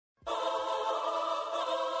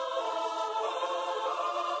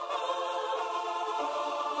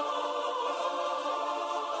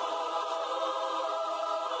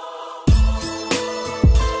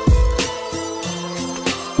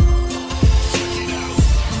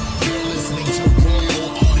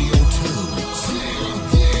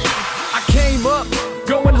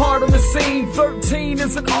scene. 13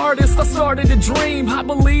 as an artist, I started to dream. I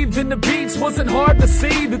believed in the beats, wasn't hard to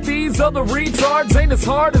see that these other retards ain't as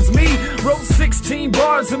hard as me. Wrote 16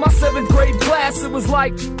 bars in my 7th grade class. It was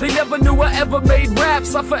like they never knew I ever made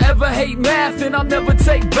raps. I forever hate math and I'll never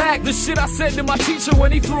take back the shit I said to my teacher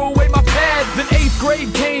when he threw away my pad. Then 8th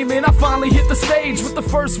grade came and I finally hit the stage with the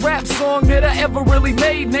first rap song that I ever really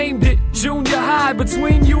made. Named it Junior High.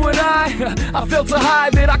 Between you and I felt a high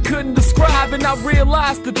that I couldn't describe, and I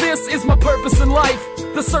realized that this is my purpose in life.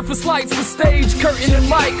 The surface lights, the stage, curtain and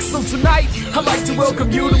mic. So tonight, I'd like to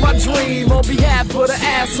welcome you to my dream. On behalf of the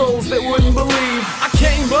assholes that wouldn't believe, I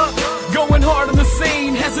came up, going hard on the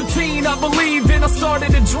scene. As a teen, I believed and I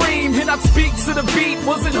started a dream. And I'd speak to the beat,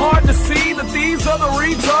 wasn't hard to see that these other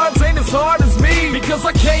retards ain't as hard as me. Because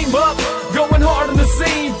I came up, going hard on the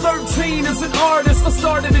scene. 13 as an artist, I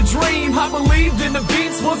started a dream. I believed in the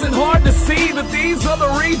beats, wasn't hard to see that these other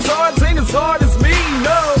retards ain't as hard as me,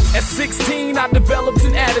 no. At 16, I developed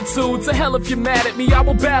an attitude. To hell if you're mad at me, I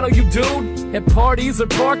will battle you, dude. At parties or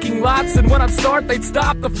parking lots, and when I'd start, they'd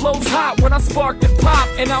stop. The flow's hot when I sparked it pop.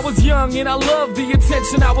 And I was young and I loved the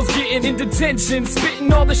attention I was getting in detention,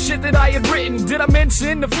 spitting all the shit that I had written. Did I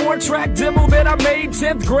mention the 4-track demo that I made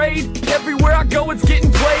 10th grade? Everywhere I go, it's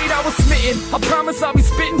getting played. I was smitten. I promise I'll be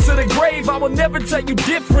spitting to the grave. I will never tell you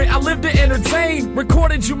different. I live to entertain.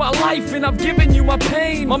 Recorded you my life and I've given you my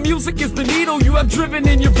pain. My music is the needle you have driven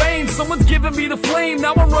in your veins. Someone's giving me the flame.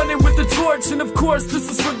 Now I'm running with the torch. And of course, this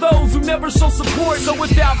is for those who never show support. So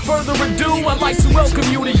without further ado, I'd like to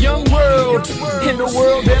welcome you to Young World. In the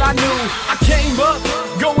world that I knew, I came up,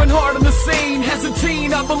 going hard on the scene. As a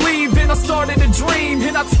teen, I believed and I started a dream.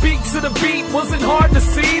 And I'd speak to the beat, wasn't hard to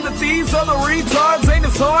see that these other retards ain't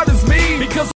as hard as me. Because